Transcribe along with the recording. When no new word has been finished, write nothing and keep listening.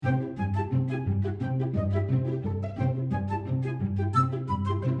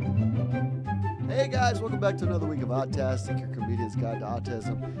guys, welcome back to another week of Oddtastic, your comedian's guide to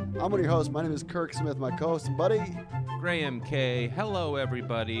autism. I'm one of your hosts. My name is Kirk Smith, my co-host and buddy. Graham K. Hello,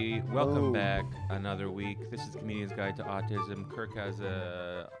 everybody. Welcome back another week. This is Comedian's Guide to Autism. Kirk has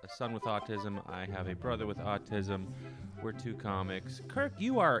a son with autism. I have a brother with autism. We're two comics. Kirk,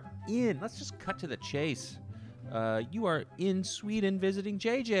 you are in. Let's just cut to the chase. You are in Sweden visiting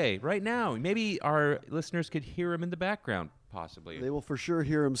JJ right now. Maybe our listeners could hear him in the background, possibly. They will for sure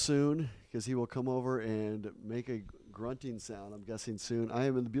hear him soon because he will come over and make a grunting sound, I'm guessing soon. I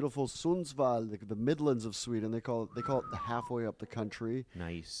am in the beautiful Sundsvall, the Midlands of Sweden. They call it the halfway up the country.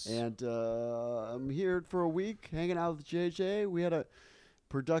 Nice. And I'm here for a week hanging out with JJ. We had a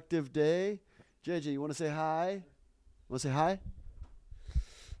productive day. JJ, you want to say hi? Want to say hi?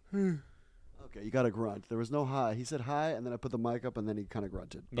 Okay, you got to grunt. There was no hi. He said hi, and then I put the mic up, and then he kind of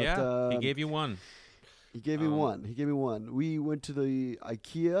grunted. But, he gave you one. He gave me one. He gave me one. We went to the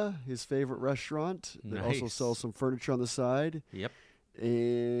IKEA, his favorite restaurant. They also sell some furniture on the side. Yep.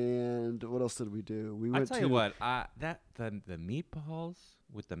 And what else did we do? We went I'll tell you what, the meatballs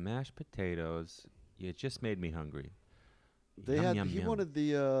with the mashed potatoes, it just made me hungry. They had a shawarma,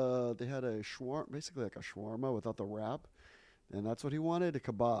 basically like a shawarma without the wrap, and that's what he wanted, a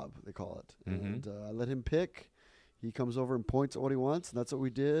kebab they call it. Mm-hmm. And I let him pick. He comes over and points at what he wants, and that's what we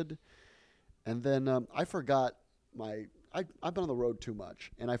did. And then I forgot I've been on the road too much,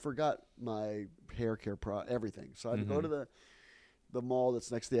 and I forgot my hair care everything. So I had to go to the mall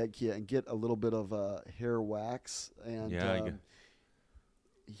that's next to the IKEA and get a little bit of hair wax. And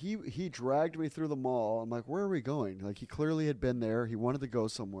he dragged me through the mall. I'm like, where are we going? Like, he clearly had been there. He wanted to go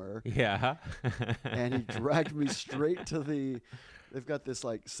somewhere. Yeah. And he dragged me straight to they've got this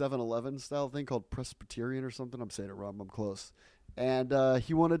like 7-Eleven style thing called Presbyterian or something. I'm saying it wrong. I'm close. And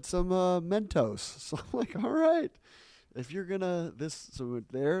he wanted some Mentos. So I'm like, all right, if you're going to so we went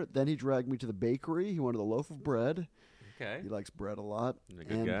there. Then he dragged me to the bakery. He wanted a loaf of bread. Okay. He likes bread a lot.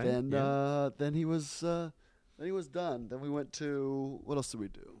 Good guy. Then he was done. Then we went to, what else did we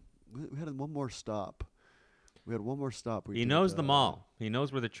do? We had one more stop. He knows the mall. He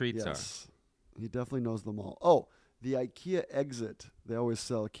knows where the treats are. He definitely knows the mall. Oh, the IKEA exit. They always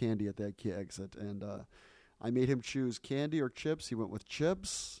sell candy at the IKEA exit. And I made him choose candy or chips. He went with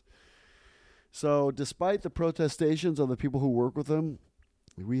chips. So despite the protestations of the people who work with him,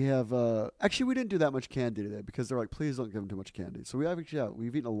 we have actually we didn't do that much candy today because they're like, please don't give him too much candy. So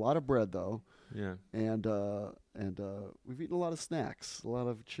we've eaten a lot of bread though. Yeah. And we've eaten a lot of snacks, a lot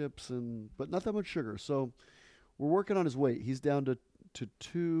of chips, but not that much sugar. So we're working on his weight. He's down to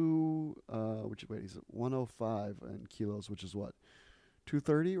two. He's at 105 in kilos, which is what,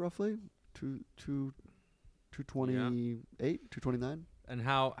 230 roughly, 228, 229. And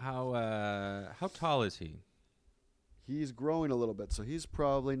how tall is he? He's growing a little bit, so he's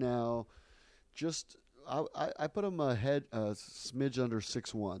probably now just. I put him a smidge under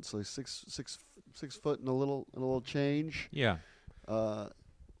 6'1", so he's six foot and a little change. Yeah.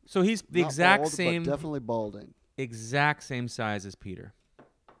 So he's the exact same, but definitely balding. Exact same size as Peter.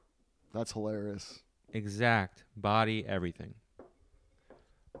 That's hilarious. Exact body, everything.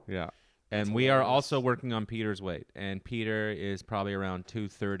 Yeah. And That's we hilarious. are also working on Peter's weight, and Peter is probably around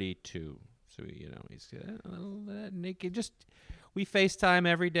 232. So he's a little naked. We FaceTime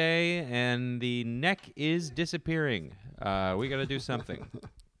every day, and the neck is disappearing. We got to do something.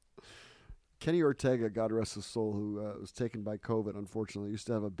 Kenny Ortega, God rest his soul, who was taken by COVID, unfortunately, used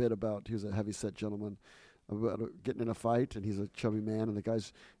to have a bit about, he was a heavy-set gentleman, about getting in a fight, and he's a chubby man, and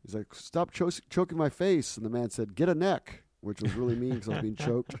he's like, stop choking my face. And the man said, get a neck, which was really mean because I was being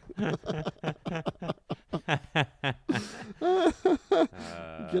choked.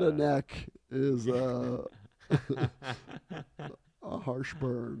 Get a neck is a harsh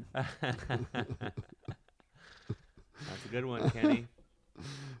burn. That's a good one, Kenny.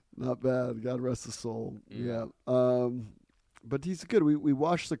 Not bad. God rest his soul. Yeah. But he's good. We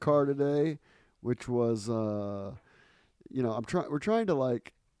washed the car today, which was, we're trying to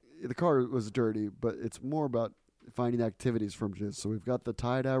the car was dirty, but it's more about finding activities from him. So we've got the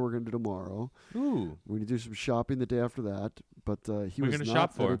tie-dye we're going to do tomorrow. Ooh. We're going to do some shopping the day after that, but he was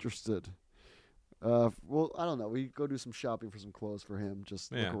not that interested. Well, I don't know. We go do some shopping for some clothes for him.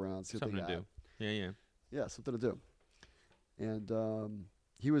 Just look around, see what they got. Something to do. Yeah, something to do. And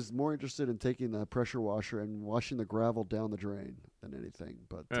he was more interested in taking the pressure washer and washing the gravel down the drain than anything.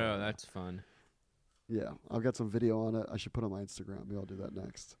 But that's fun. Yeah, I've got some video on it. I should put on my Instagram. Maybe I'll do that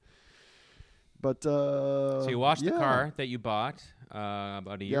next. But so you washed the car that you bought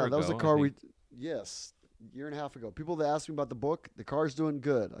about a year ago. Yeah, that was the car Yes, year and a half ago. People that asked me about the book, the car's doing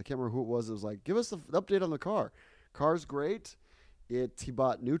good. I can't remember who it was. It was like, give us the update on the car. Car's great. He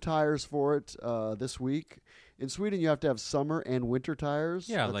bought new tires for it this week. In Sweden, you have to have summer and winter tires.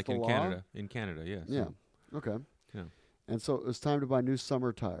 Yeah, That's like the in law. Canada. In Canada, yes. Yeah. Okay. Yeah. And so it was time to buy new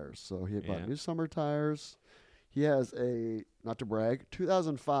summer tires. So he bought Yeah. new summer tires. He has not to brag,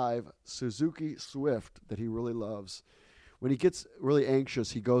 2005 Suzuki Swift that he really loves. When he gets really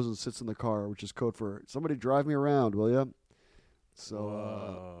anxious, he goes and sits in the car, which is code for somebody drive me around, will you? So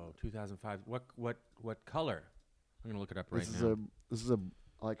Whoa, 2005. What color? I'm gonna look it up right this now. is a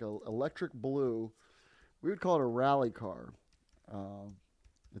like a electric blue. We would call it a rally car.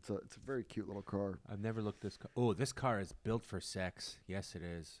 It's a very cute little car. I've never looked this. Oh, this car is built for sex. Yes, it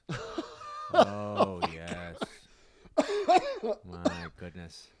is. Oh yes. My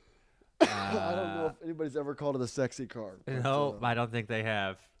goodness. I don't know if anybody's ever called it a sexy car. but, No, I don't think they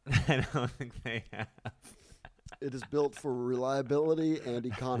have. I don't think they have. it is built for reliability and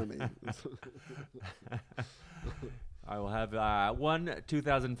economy. I will have one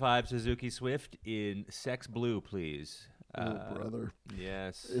 2005 Suzuki Swift in sex blue, please. Brother.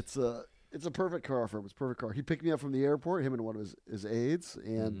 Yes. It's a perfect car for him. It's a perfect car. He picked me up from the airport, him and one of his aides,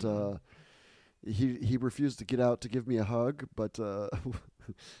 and he refused to get out to give me a hug, but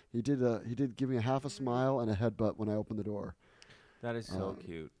he did give me a half a smile and a headbutt when I opened the door. That is so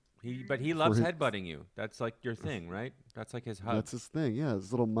cute. But he loves headbutting you. That's like your thing, right? That's like his hug. That's his thing, yeah.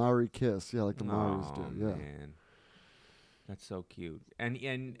 His little Maori kiss, yeah, like the Maoris Oh, do, yeah. man. That's so cute. And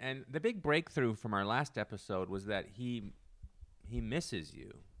the big breakthrough from our last episode was that he misses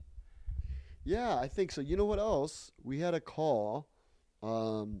you. Yeah, I think so. You know what else? We had a call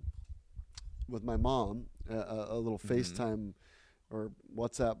with my mom, a little FaceTime or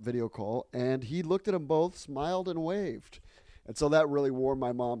WhatsApp video call, and he looked at them both, smiled, and waved. And so that really warmed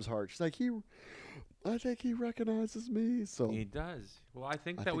my mom's heart. She's like, I think he recognizes me. So He does. Well, I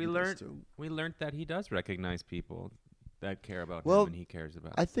think I that think we he does learned too. that he does recognize people that care about Well, him and he cares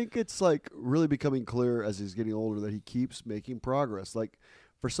about. I think it's like really becoming clear as he's getting older that he keeps making progress. Like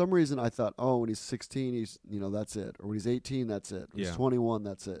for some reason I thought, oh, when he's 16, he's that's it. Or when he's 18, that's it. When he's 21,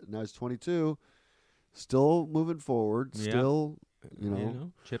 that's it. Now he's 22, still moving forward, Yeah. still,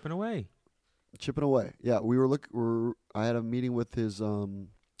 chipping away. chipping away. Yeah, I had a meeting with his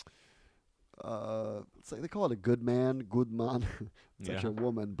it's like they call it a good man. It's Yeah. actually a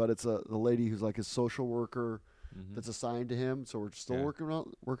woman, but it's the lady who's like his social worker Mhm. that's assigned to him. So we're still Yeah.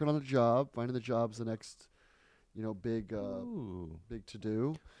 working on the job. Finding the job's the next, big Ooh. big to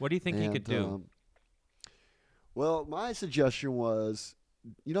do. What do you think he could do? Well, my suggestion was,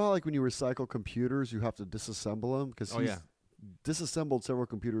 how like when you recycle computers, you have to disassemble them because he's disassembled several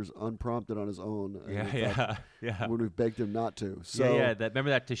computers unprompted on his own. Yeah. When we've begged him not to. So Remember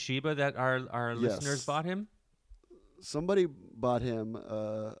that Toshiba that our listeners Yes. bought him? somebody bought him,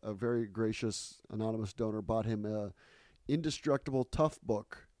 a very gracious anonymous donor bought him a indestructible tough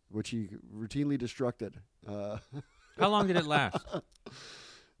book, which he routinely destructed. How long did it last?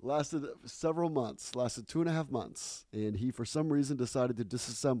 Lasted several months, lasted 2.5 months, and he for some reason decided to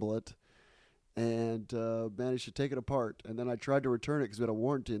disassemble it and managed to take it apart. And then I tried to return it because we had a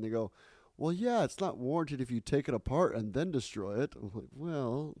warranty, and they go, well, yeah, it's not warranted if you take it apart and then destroy it. I'm like,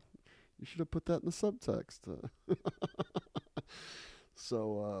 well, you should have put that in the subtext.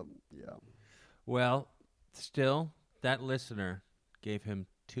 So, yeah. Well, still, that listener gave him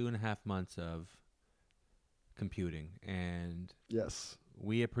 2.5 months of computing, and Yes.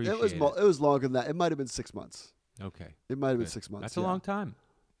 we appreciate It was longer than that. It might have been 6 months. Okay. It might have been Good. 6 months. That's a long time.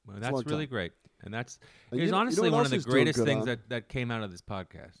 Well, a that's long really time. great. And that's And it's you know honestly what one else of the he's doing greatest good things on? that came out of this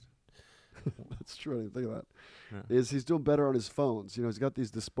podcast. That's true. I didn't think of that. Yeah. Is he's doing better on his phones. He's got these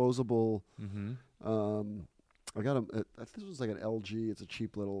disposable. Mm-hmm. I got him. This was like an LG. It's a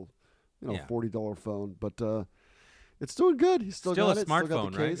cheap little, Yeah. $40 phone, but it's doing good. He's still Still got a it. Still got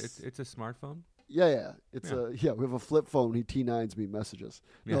smartphone, the right? case. It's a smartphone. Yeah. It's Yeah. we have a flip phone. He T9s me messages.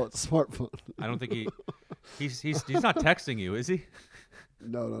 Yeah. No, it's a smartphone. I don't think he's not texting you, is he?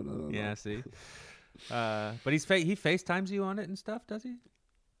 No. Yeah, see. But he FaceTimes you on it and stuff, does he?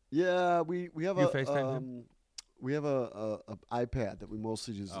 Yeah, we have You a FaceTime him? we have a iPad that we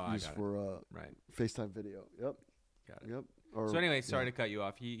mostly use I got it. for Right. FaceTime video. Yep. Got it. Yep. Or, So anyway, sorry yeah. to cut you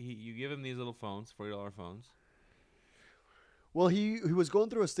off. You give him these little phones, $40 phones. Well, he was going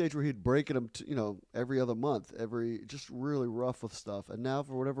through a stage where he'd break them, every other month, just really rough with stuff. And now,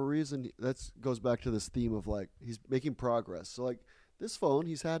 for whatever reason, that goes back to this theme of like he's making progress. So like this phone,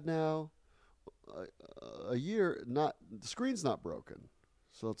 he's had now a year. The screen's not broken.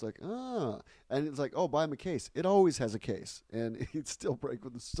 So it's like and it's like, oh, buy him a case. It always has a case, and he'd still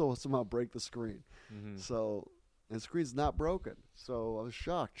somehow break the screen. Mm-hmm. So and the screen's not broken. So I was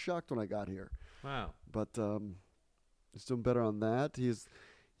shocked when I got here. Wow. But He's doing better on that. He's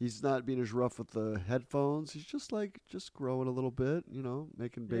not being as rough with the headphones. He's just growing a little bit,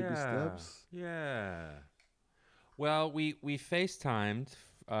 making baby steps. Yeah. Well, we FaceTimed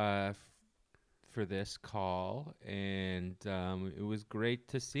for this call, and it was great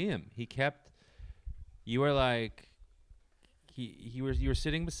to see him. You were you were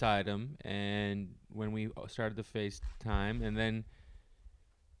sitting beside him, and when we started the FaceTime, and then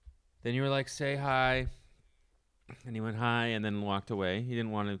you were like, say hi. And he went hi and then walked away. He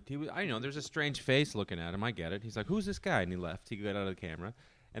didn't want to. I know there's a strange face looking at him. I get it. He's like, "Who's this guy?" And he left. He got out of the camera.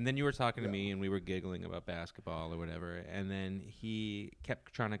 And then you were talking to me, and we were giggling about basketball or whatever. And then he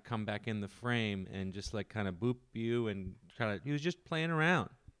kept trying to come back in the frame and just kind of boop you and he was just playing around.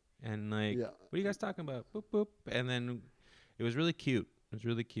 And what are you guys talking about? Boop boop. And then it was really cute. It was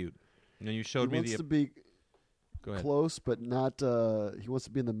really cute. And then you showed me wants to be Go ahead. Close, but not. He wants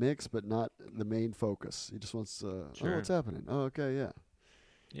to be in the mix, but not the main focus. He just wants. Sure. Oh, what's happening? Oh, okay, yeah.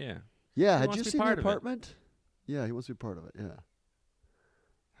 Yeah. Yeah. He Had wants you to be seen the part of it. apartment? Yeah, he wants to be part of it. Yeah.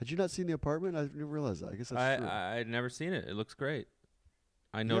 Had you not seen the apartment? I didn't realize that. I guess that's true. I'd never seen it. It looks great.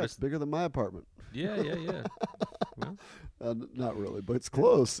 I Yeah, it's noticed. bigger than my apartment. Yeah. Well, Not really, but it's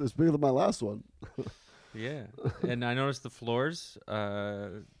close. It's bigger than my last one. yeah. And I noticed the floors.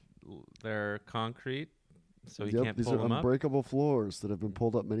 They're concrete, so you can't these pull are them up. unbreakable floors that have been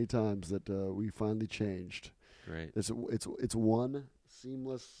pulled up many times that we finally changed. Great. It's one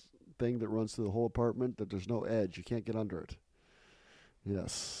seamless thing that runs through the whole apartment that there's no edge. You can't get under it.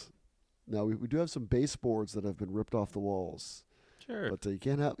 Yes. Now we do have some baseboards that have been ripped off the walls. Sure. But you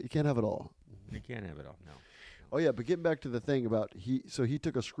can't have it all. You can't have it all. No. Oh yeah, but getting back to the thing about he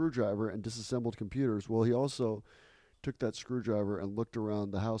took a screwdriver and disassembled computers. Well, he also took that screwdriver and looked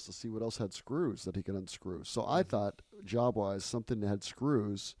around the house to see what else had screws that he could unscrew. So I thought, job-wise, something that had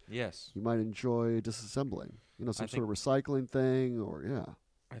screws, Yes. you might enjoy disassembling. Some I sort of recycling thing, or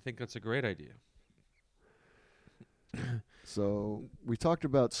I think that's a great idea. So we talked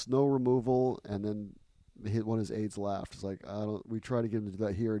about snow removal, and then one of his aides laughed. It's like, we try to get him to do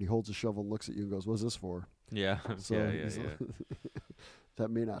that here, and he holds a shovel and looks at you and goes, "What's this for?" Yeah. So yeah. that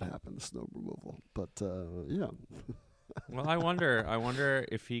may not happen, the snow removal, but yeah. Well, I wonder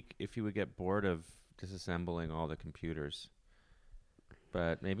if he would get bored of disassembling all the computers.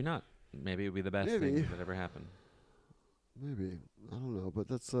 But maybe not. Maybe it would be the best thing that ever happened. Maybe. I don't know, but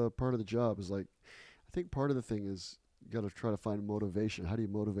that's part of the job is I think part of the thing is you got to try to find motivation. How do you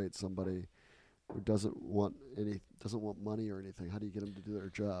motivate somebody who doesn't want money or anything? How do you get them to do their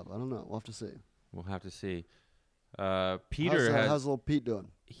job? I don't know. We'll have to see. We'll have to see. Peter how's little Pete doing?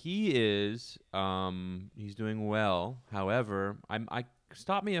 He is. He's doing well. However,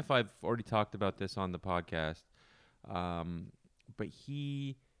 stop me if I've already talked about this on the podcast. But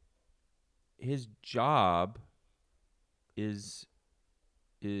his job is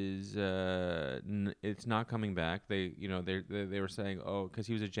it's not coming back. They were saying, because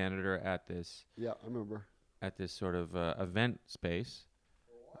he was a janitor at this. Yeah, I remember. At this sort of event space.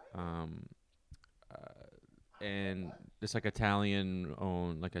 And it's Italian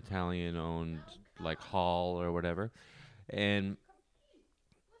owned hall or whatever, and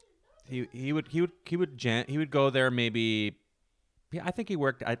he would go there maybe. Yeah, I think he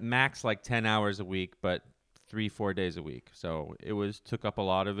worked at max 10 hours a week, but 3-4 days a week. So it took up a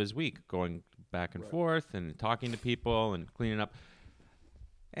lot of his week, going back and forth and talking to people and cleaning up.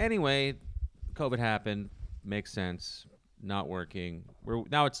 Anyway, COVID happened. Makes sense. Not working.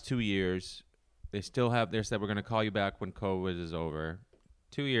 Now it's 2 years. They said we're going to call you back when COVID is over.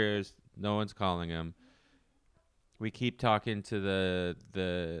 2 years, no one's calling him. We keep talking to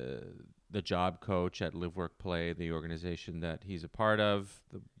the job coach at Live Work Play, the organization that he's a part of,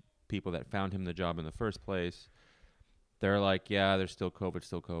 the people that found him the job in the first place. They're like, yeah, there's still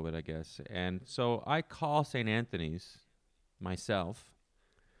COVID, I guess. And so I call St. Anthony's myself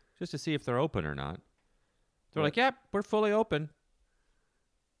just to see if they're open or not. They're like, yeah, we're fully open.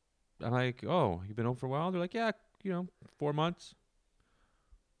 I'm like, oh, you've been open for a while? They're like, yeah, 4 months.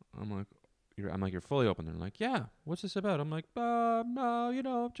 I'm like, you're fully open. They're like, yeah, what's this about? I'm like,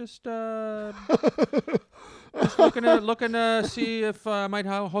 no, just looking to see if I might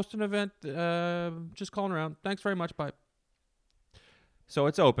host an event. Just calling around. Thanks very much. Bye. So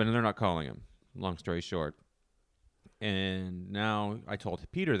it's open, and they're not calling him. Long story short. And now I told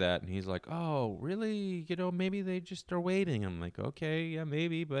Peter that, and he's like, oh, really? Maybe they just are waiting. I'm like, okay, yeah,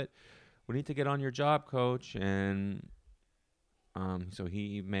 maybe, but we need to get on your job, coach. And so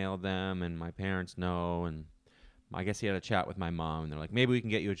he emailed them, and my parents know, and I guess he had a chat with my mom, and they're like, maybe we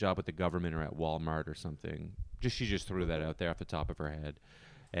can get you a job with the government or at Walmart or something. She just threw that out there off the top of her head.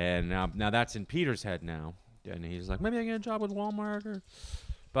 And now that's in Peter's head now. And he's like, maybe I get a job with Walmart.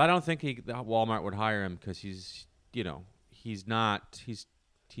 But I don't think Walmart would hire him because he's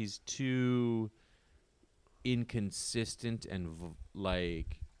too inconsistent and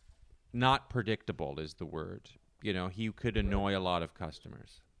not predictable is the word. He could annoy a lot of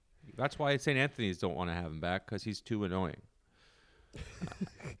customers. That's why St. Anthony's don't want to have him back, because he's too annoying.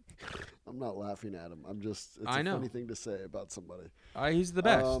 I'm not laughing at him. It's a funny thing to say about somebody. He's the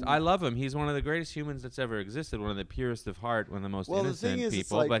best. I love him. He's one of the greatest humans that's ever existed, one of the purest of heart, one of the most innocent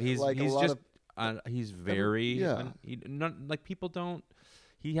people. But he's very... people don't...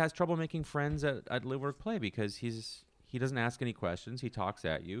 He has trouble making friends at Live Work Play because he doesn't ask any questions. He talks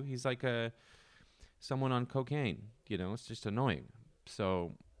at you. He's like someone on cocaine. It's just annoying.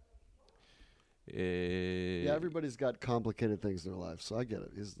 So... everybody's got complicated things in their life, so I get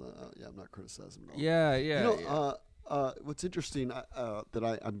it. I'm not criticizing him at all. Yeah. What's interesting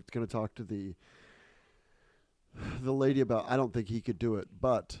that I'm going to talk to the lady about. I don't think he could do it,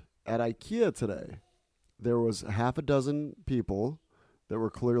 but at IKEA today, there was half a dozen people that were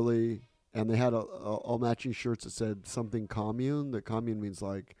clearly, and they had all matching shirts that said something commune. The commune means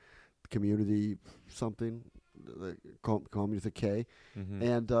like community something. The commune with a K,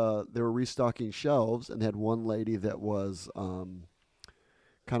 and they were restocking shelves, and they had one lady that was kind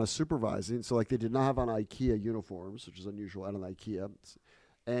of supervising. So, they did not have on IKEA uniforms, which is unusual at an IKEA.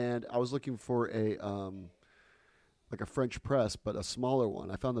 And I was looking for a French press, but a smaller one.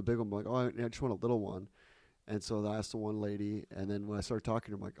 I found the big one. I'm like, oh, I just want a little one. And so I asked the one lady, and then when I started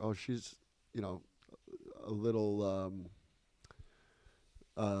talking to her, I'm like, oh, she's a little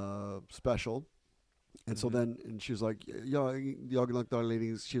special. And so then, and she was like,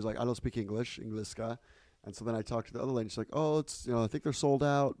 ladies. She was like, I don't speak English, Engliska. And so then I talked to the other lady. She's like, oh, it's, I think they're sold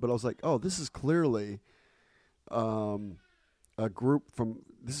out. But I was like, oh, this is clearly this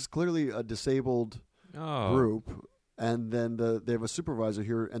is clearly a disabled group. And then they have a supervisor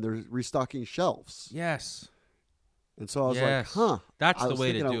here, and they're restocking shelves. Yes. And so I was like, huh. That's the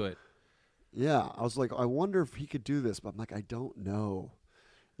way to do it. Yeah. I was like, I wonder if he could do this. But I'm like, I don't know.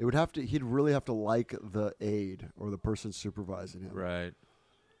 He'd really have to like the aide or the person supervising him. Right.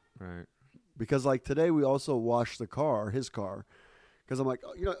 Because today we also washed his car. Because I'm like,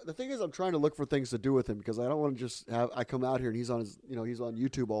 the thing is I'm trying to look for things to do with him because I don't want to just I come out here and he's on he's on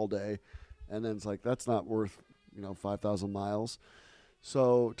YouTube all day. And then it's like, that's not worth, 5,000 miles.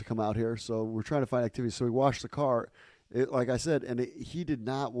 So to come out here. So we're trying to find activities. So we washed the car, like I said, and he did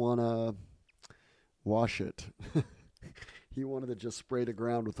not want to wash it. He wanted to just spray the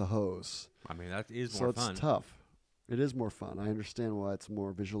ground with a hose. I mean, that is more fun. So it's tough. It is more fun. I understand why it's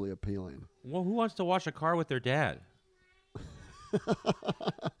more visually appealing. Well, who wants to wash a car with their dad?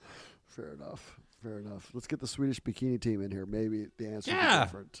 Fair enough. Let's get the Swedish bikini team in here. Maybe the answer will be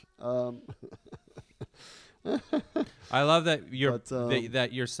different. I love that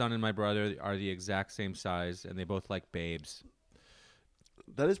that your son and my brother are the exact same size, and they both like babes.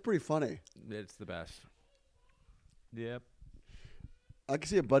 That is pretty funny. It's the best. Yep. I can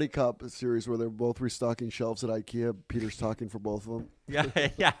see a buddy cop series where they're both restocking shelves at IKEA. Peter's talking for both of them. Yeah.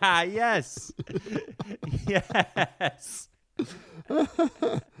 Yes. Yes. Yeah, that's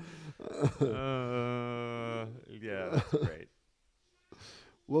great.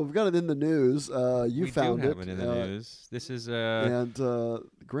 Well, we've got it in the news. We found have it in the news. This is and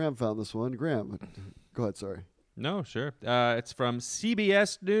Graham found this one. Graham, go ahead. Sorry. No, sure. It's from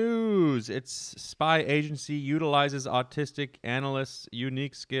CBS News. Its spy agency utilizes autistic analysts'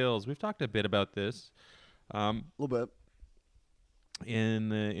 unique skills. We've talked a bit about this. A little bit.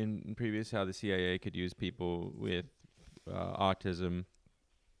 In previous, how the CIA could use people with autism,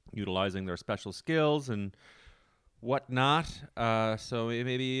 utilizing their special skills and whatnot. So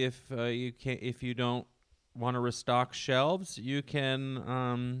maybe if you don't want to restock shelves, you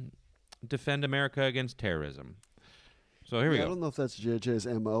can defend America against terrorism. So here we go. I don't know if that's JJ's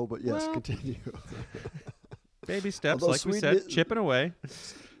MO, but yes, continue. Baby steps, like we said, chipping away.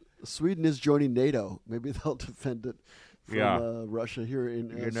 Sweden is joining NATO. Maybe they'll defend it from Russia here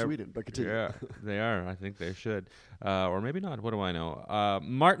in Sweden. But continue. Yeah, they are. I think they should. Or maybe not. What do I know?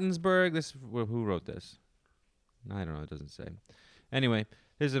 Martinsburg. Who wrote this? I don't know. It doesn't say. Anyway,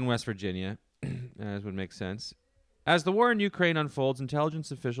 this is in West Virginia, as would make sense. As the war in Ukraine unfolds,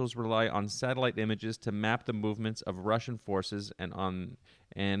 intelligence officials rely on satellite images to map the movements of Russian forces and on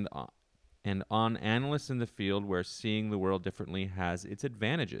analysts in the field where seeing the world differently has its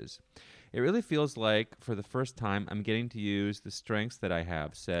advantages. It really feels like, for the first time, I'm getting to use the strengths that I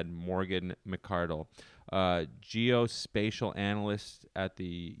have, said Morgan McCardle, geospatial analyst at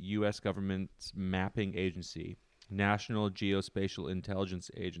the U.S. government's mapping agency, National Geospatial Intelligence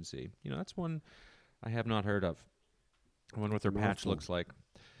Agency. That's one I have not heard of. I wonder what their patch Mouthful. looks like.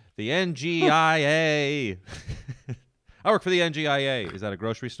 The NGIA. I work for the NGIA. Is that a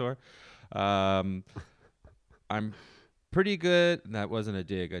grocery store? I'm pretty good. That wasn't a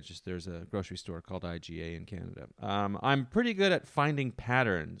dig. There's a grocery store called IGA in Canada. I'm pretty good at finding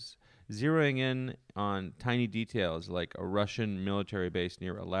patterns, zeroing in on tiny details like a Russian military base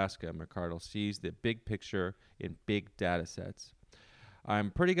near Alaska. McArdle sees the big picture in big data sets.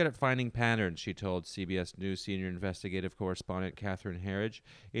 I'm pretty good at finding patterns, she told CBS News senior investigative correspondent Catherine Herridge.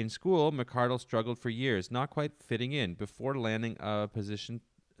 In school, McArdle struggled for years, not quite fitting in, before landing a position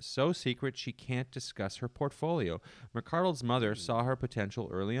so secret she can't discuss her portfolio. McArdle's mother saw her potential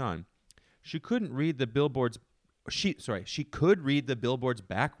early on. She could read the billboards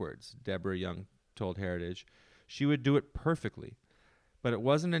backwards, Deborah Young told Heritage. She would do it perfectly. But it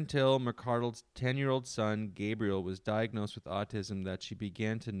wasn't until McArdle's 10-year-old son, Gabriel, was diagnosed with autism that she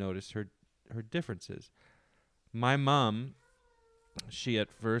began to notice her differences. My mom, she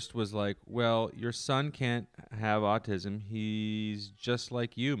at first was like, well, your son can't have autism. He's just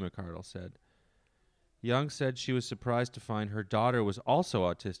like you, McArdle said. Young said she was surprised to find her daughter was also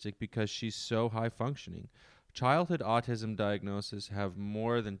autistic because she's so high functioning. Childhood autism diagnoses have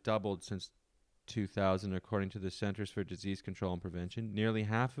more than doubled since 2000, according to the Centers for Disease Control and Prevention. Nearly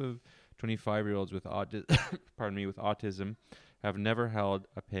half of 25-year-olds with autism have never held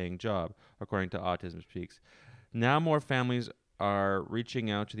a paying job, according to Autism Speaks. Now more families are reaching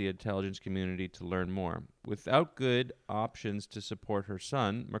out to the intelligence community to learn more. Without good options to support her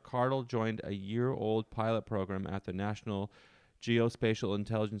son, McArdle joined a year-old pilot program at the National Geospatial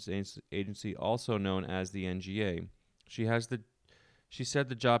Intelligence Agency, also known as the NGA. She said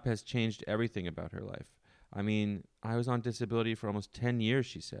the job has changed everything about her life. I mean, I was on disability for almost 10 years,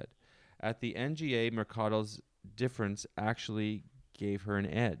 she said. At the NGA, McArdle's difference actually gave her an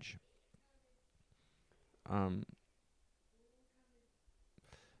edge.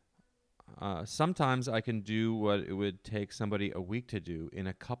 Sometimes I can do what it would take somebody a week to do in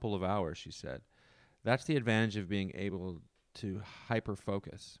a couple of hours, she said. That's the advantage of being able to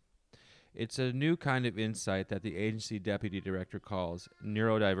hyper-focus. It's a new kind of insight that the agency deputy director calls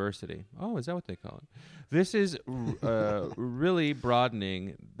neurodiversity. Oh, is that what they call it? This is really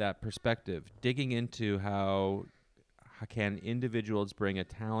broadening that perspective, digging into how can individuals bring a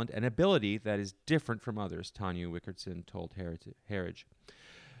talent and ability that is different from others, Tanya Wickerson told Heritage.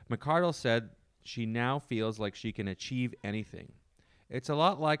 McArdle said she now feels like she can achieve anything. It's a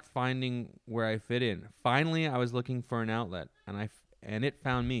lot like finding where I fit in. Finally, I was looking for an outlet, and it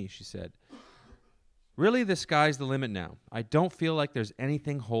found me, she said. Really, the sky's the limit now. I don't feel like there's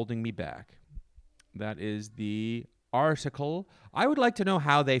anything holding me back. That is the article. I would like to know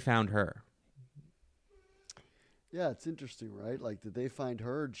how they found her. Yeah, it's interesting, right? Like, did they find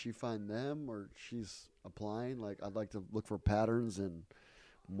her? Did she find them? Or she's applying? Like, I'd like to look for patterns in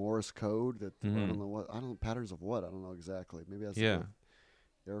Morse code that I don't know what. I don't know patterns of what. I don't know exactly. Maybe that's like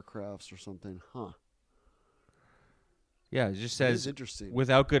aircrafts or something. Huh. Yeah, it just says, interesting.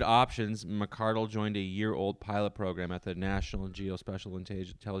 Without good options, McArdle joined a year-old pilot program at the National Geospatial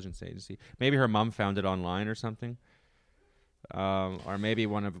Intelligence Agency. Maybe her mom found it online or something, or maybe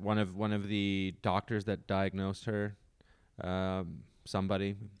one of the doctors that diagnosed her,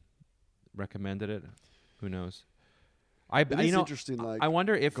 somebody recommended it. Who knows? It's interesting. Like, I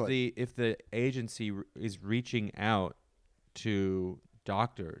wonder if the agency is reaching out to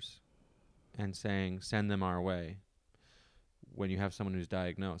doctors and saying, send them our way. When you have someone who's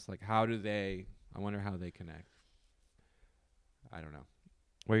diagnosed, like I wonder how they connect. I don't know.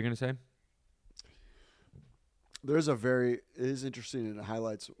 What are you going to say? It is interesting, and it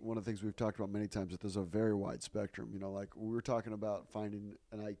highlights one of the things we've talked about many times, that there's a very wide spectrum. You know, like we were talking about finding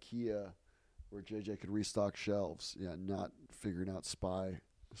an IKEA where JJ could restock shelves. Yeah, not figuring out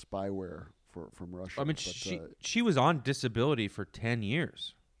spyware from Russia. I mean, she was on disability for 10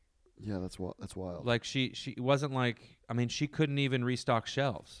 years. Yeah, that's wild. Like she wasn't like, I mean, she couldn't even restock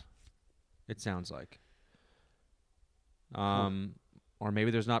shelves. It sounds like. Or maybe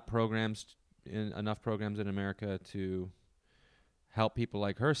there's not enough programs in America to help people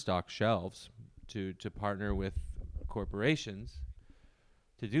like her stock shelves, to partner with corporations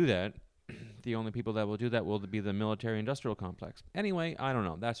to do that. The only people that will do that will be the military-industrial complex. Anyway, I don't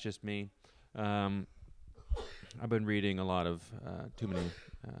know. That's just me. I've been reading a lot of too many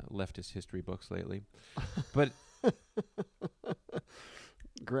leftist history books lately, but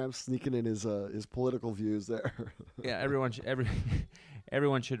Graham's sneaking in his political views there. Yeah, everyone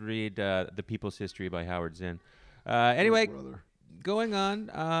should read The People's History by Howard Zinn. Anyway, going on.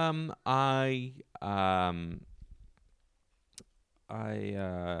 I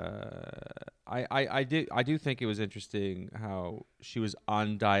I do think it was interesting how she was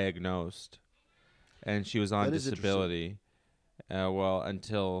undiagnosed, and she was on That is disability. I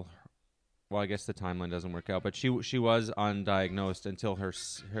guess the timeline doesn't work out, but she was undiagnosed until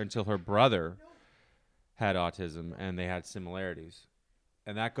her brother had autism, and they had similarities,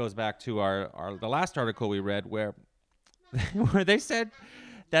 and that goes back to the last article we read where where they said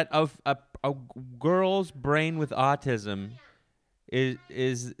that a girl's brain with autism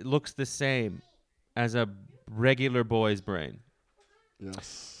looks the same as a regular boy's brain.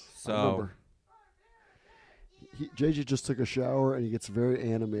 Yes. So I remember. JJ just took a shower and he gets very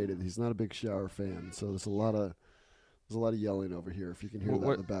animated. He's not a big shower fan, so there's a lot of yelling over here. If you can hear that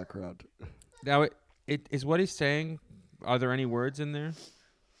in the background. Now, it is what he's saying. Are there any words in there?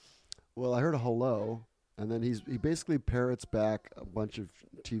 Well, I heard a hello, and then he basically parrots back a bunch of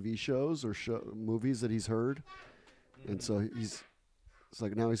TV shows or movies that he's heard, and so it's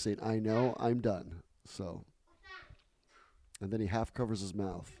like now he's saying, "I know, I'm done." So, and then he half covers his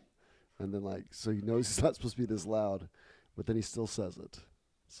mouth. And then, so he knows he's not supposed to be this loud, but then he still says it.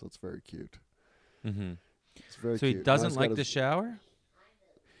 So it's very cute. Mm-hmm. It's very so cute. He doesn't like the shower?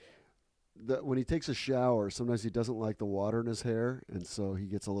 When he takes a shower, sometimes he doesn't like the water in his hair, and so he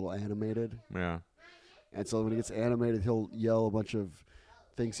gets a little animated. Yeah. And so when he gets animated, he'll yell a bunch of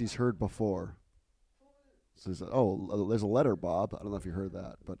things he's heard before. So he's like, "Oh, there's a letter, Bob." I don't know if you heard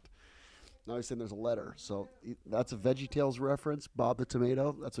that, but... Now he's saying there's a letter. So that's a VeggieTales reference. Bob the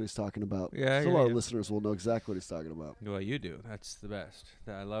Tomato. That's what he's talking about. Yeah, so our listeners will know exactly what he's talking about. Well, you do. That's the best.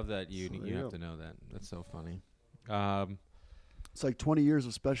 I love that you have to know that. That's so funny. It's like 20 years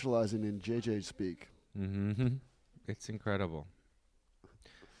of specializing in JJ speak. Mm-hmm. It's incredible.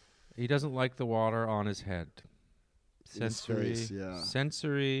 He doesn't like the water on his head. Sensory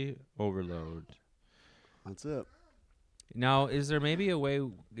overload. That's it. Now, is there maybe a way?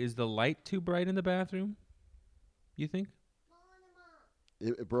 Is the light too bright in the bathroom? You think?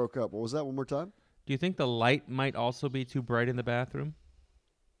 It broke up. What was that? One more time? Do you think the light might also be too bright in the bathroom?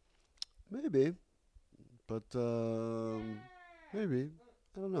 Maybe, but maybe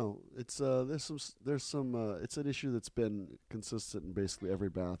I don't know. It's there's some it's an issue that's been consistent in basically every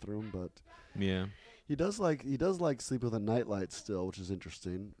bathroom, but yeah, he does like sleep with a nightlight still, which is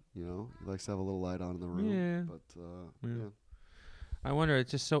interesting. You know, he likes to have a little light on in the room. Yeah, but yeah. I wonder.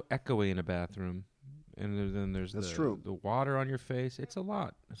 It's just so echoey in a bathroom, and then there's true. The water on your face. It's a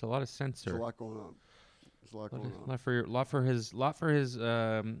lot. It's a lot of sensor. There's a lot going on. There's a lot going on. Lot for his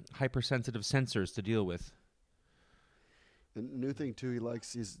hypersensitive sensors to deal with. And a new thing too, he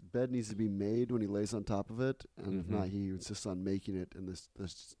likes his bed needs to be made when he lays on top of it, and if not, he insists on making it. And the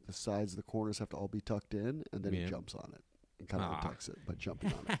sides, the corners have to all be tucked in, and then he jumps on it and kind of tucks it by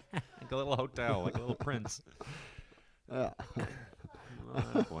jumping on it, like a little hotel, like a little prince. Yeah.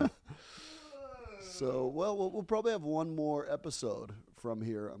 Oh, boy. So, we'll probably have one more episode from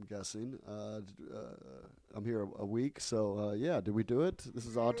here, I'm guessing. I'm here a week, so did we do it? This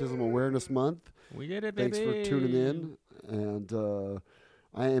is Autism Awareness Month. We did it, baby. Thanks for tuning in. And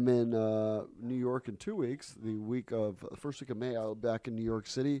I am in New York in 2 weeks. The first week of May, I'll be back in New York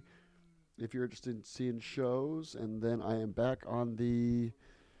City if you're interested in seeing shows. And then I am back on the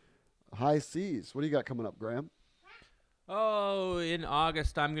high seas. What do you got coming up, Graham? Oh, in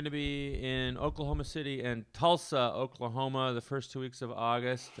August, I'm going to be in Oklahoma City and Tulsa, Oklahoma, the first 2 weeks of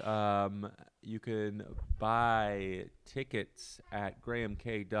August. You can buy tickets at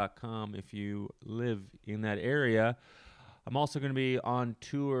grahamk.com if you live in that area. I'm also going to be on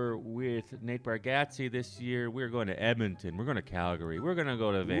tour with Nate Bargatze this year. We're going to Edmonton. We're going to Calgary. We're going to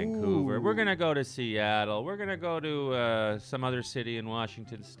go to Vancouver. Ooh. We're going to go to Seattle. We're going to go to some other city in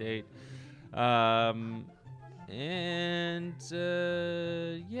Washington State. So I'll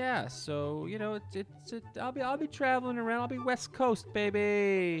be traveling around. I'll be West Coast,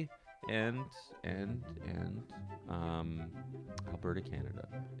 baby, and Alberta, Canada,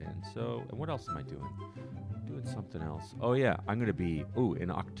 and what else am I doing? I'm doing something else. Oh yeah, I'm gonna be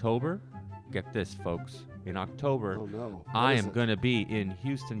in October. Get this, folks. In October, I am gonna be in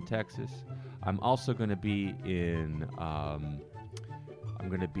Houston, Texas. I'm also gonna be in. I'm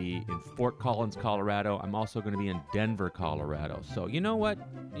going to be in Fort Collins, Colorado. I'm also going to be in Denver, Colorado. So you know what,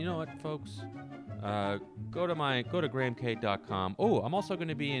 folks? Go to grahamk.com. Oh, I'm also going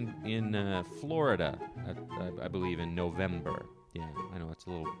to be in Florida, I believe, in November. Yeah, I know it's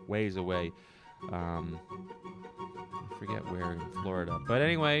a little ways away. I forget where in Florida. But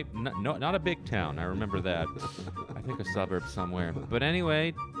anyway, not a big town. I remember that. I think a suburb somewhere. But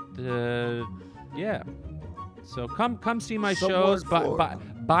anyway, yeah. So come see my shows.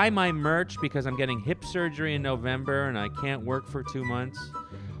 Buy my merch because I'm getting hip surgery in November and I can't work for 2 months.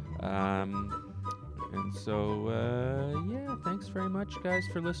 And so, yeah, thanks very much, guys,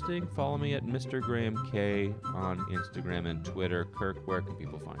 for listening. Follow me at Mr. Graham K on Instagram and Twitter. Kirk, where can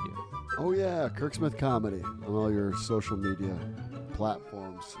people find you? Oh, yeah, Kirk Smith Comedy on all your social media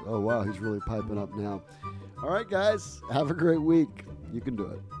platforms. Oh, wow, he's really piping up now. All right, guys, have a great week. You can do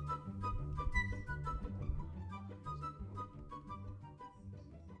it.